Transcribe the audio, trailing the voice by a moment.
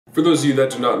For those of you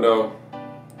that do not know,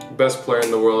 best player in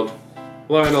the world,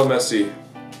 Lionel Messi,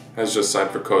 has just signed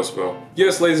for Kosovo.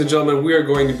 Yes, ladies and gentlemen, we are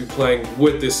going to be playing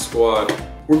with this squad.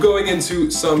 We're going into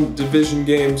some division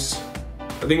games.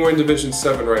 I think we're in Division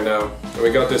 7 right now. And we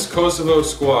got this Kosovo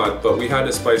squad, but we had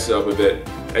to spice it up a bit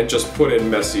and just put in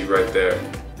Messi right there.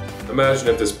 Imagine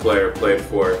if this player played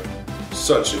for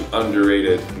such an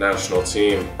underrated national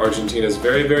team. Argentina is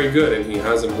very, very good, and he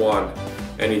hasn't won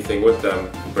anything with them,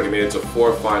 but he made it to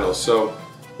 4 finals, so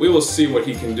we will see what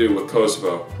he can do with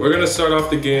Kosovo. We're gonna start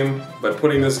off the game by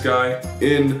putting this guy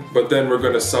in, but then we're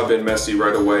gonna sub in Messi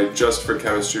right away just for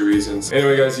chemistry reasons.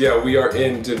 Anyway guys, yeah, we are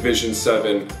in Division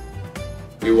 7.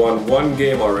 We won 1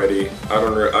 game already.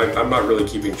 I'm not really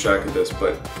keeping track of this,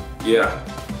 but yeah.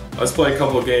 Let's play a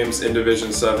couple of games in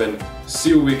Division 7,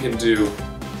 see what we can do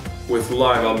with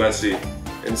Lionel Messi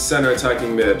in center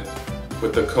attacking mid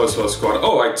with the Kosovo squad.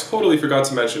 Oh, I totally forgot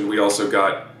to mention we also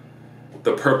got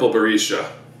the purple Berisha.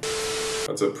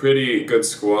 That's a pretty good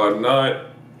squad.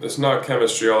 It's not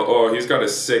chemistry all. Oh, he's got a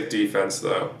sick defense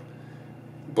though,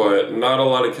 but not a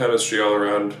lot of chemistry all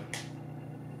around.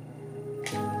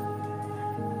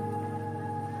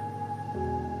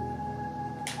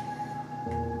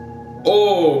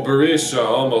 Oh, Berisha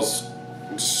almost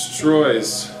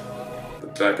destroys the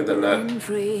back of the net.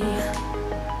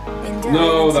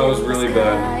 No, that was really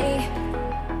bad.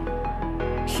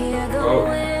 Oh.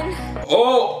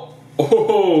 Oh!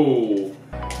 Oh!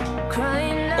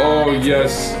 Oh,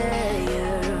 yes.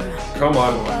 Come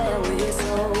on.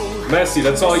 Messi,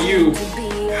 that's all you.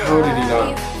 How did he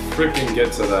not freaking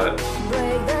get to that?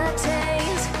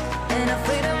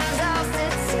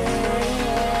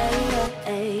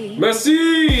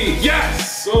 Messi!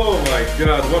 Yes! Oh my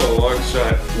god, what a long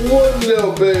shot.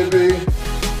 1-0, baby.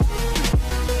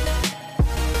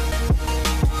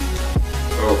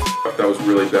 Oh, that was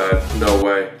really bad. No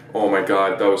way. Oh my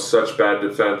god, that was such bad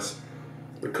defense.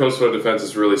 The Kosovo defense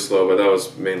is really slow, but that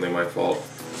was mainly my fault.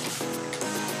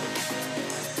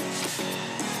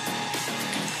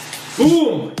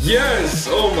 Boom! Yes!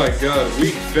 Oh my god,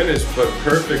 weak finish, but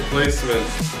perfect placement.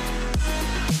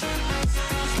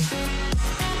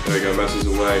 There we go, Messi's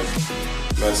away.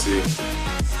 Messi.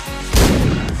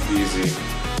 Easy.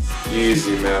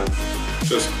 Easy, man.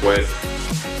 Just quit.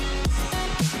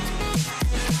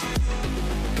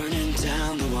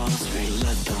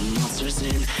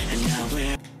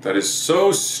 That is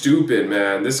so stupid,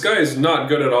 man. This guy is not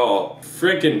good at all.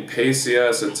 Freaking pacey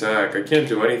ass attack. I can't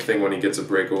do anything when he gets a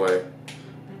breakaway.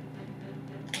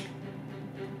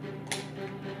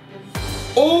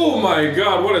 Oh my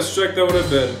god, what a strike that would have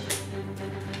been.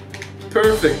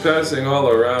 Perfect passing all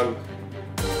around.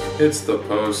 Hits the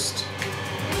post.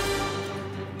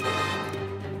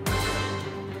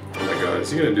 Oh my god, is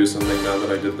he gonna do something now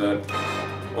that I did that?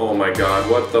 Oh my god,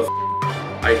 what the f?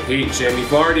 I hate Jamie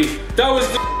Vardy. That was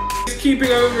the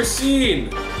keeping I've ever seen.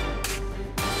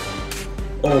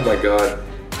 Oh my god.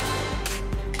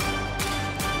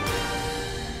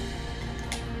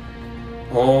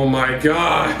 Oh my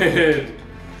god. That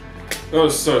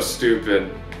was so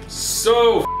stupid.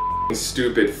 So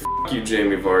stupid. F you,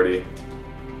 Jamie Vardy.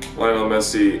 Lionel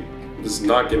Messi does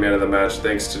not get man of the match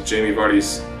thanks to Jamie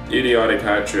Vardy's idiotic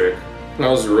hat trick. That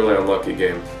was a really unlucky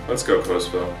game. Let's go,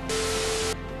 Kosovo.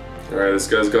 Alright, this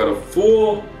guy's got a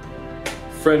full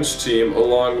French team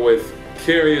along with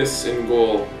Karius in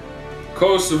goal.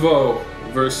 Kosovo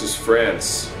versus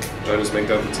France. Should I just make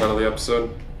that the title of the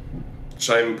episode?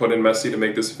 Should I even put in Messi to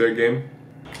make this a fair game?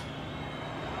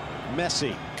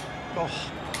 Messi. Oh.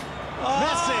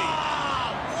 Messi!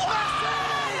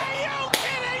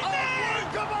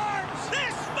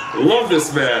 Love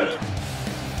this man.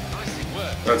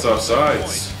 That's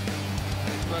offsides.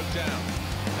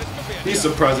 He's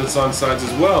surprised it's onside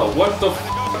as well. What the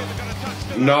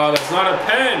f? No, that's not a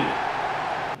pen.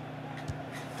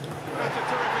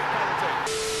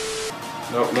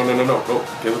 No.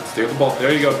 Okay, let's stay with the ball.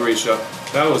 There you go, Berisha.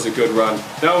 That was a good run.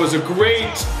 That was a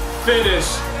great finish.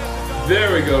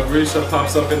 There we go. Berisha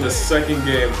pops up in the second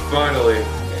game, finally.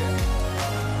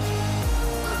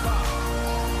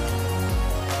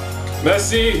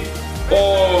 Messi!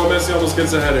 Oh, Messi almost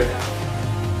gets a header.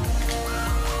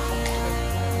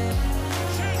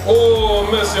 Oh,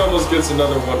 Messi almost gets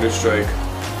another wonder strike.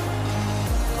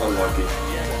 Unlucky.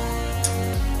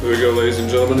 There we go, ladies and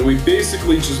gentlemen. We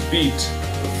basically just beat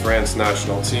the France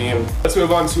national team. Let's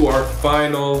move on to our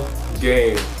final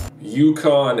game.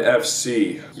 Yukon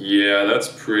FC. Yeah, that's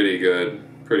pretty good.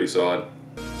 Pretty solid.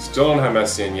 Still don't have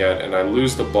Messi in yet, and I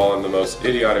lose the ball in the most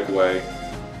idiotic way.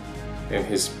 And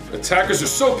his attackers are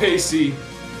so pacey,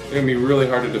 they're gonna be really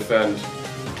hard to defend.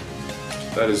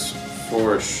 That is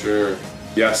for sure.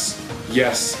 Yes.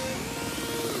 Yes.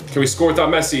 Can we score without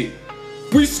Messi?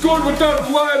 We scored without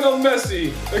Lionel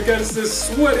Messi against this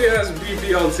sweaty-ass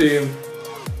BPL team.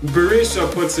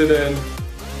 Berisha puts it in.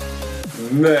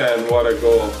 Man, what a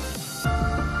goal.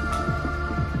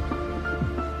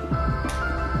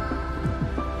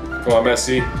 Come on,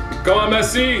 Messi. Come on,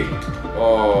 Messi!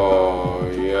 Oh,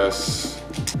 yes.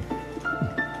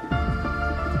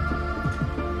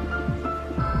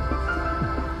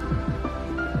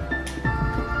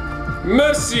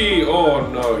 Messi!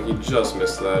 Oh no, he just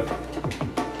missed that.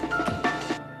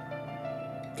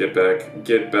 Get back,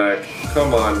 get back.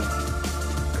 Come on.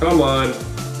 Come on.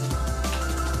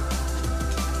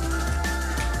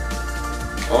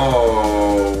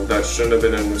 Oh, that shouldn't have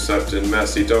been intercepted.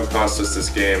 Messi, don't cost us this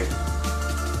game.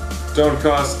 Don't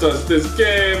cost us this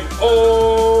game.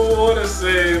 Oh, what a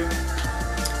save.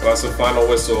 Well, that's the final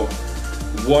whistle.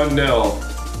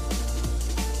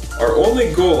 1-0. Our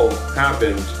only goal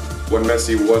happened when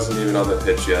Messi wasn't even on the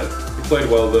pitch yet. He played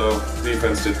well though.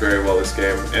 Defense did very well this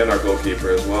game, and our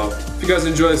goalkeeper as well. If you guys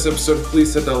enjoyed this episode,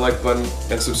 please hit that like button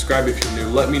and subscribe if you're new.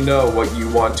 Let me know what you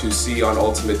want to see on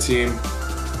Ultimate Team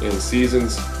in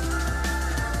seasons.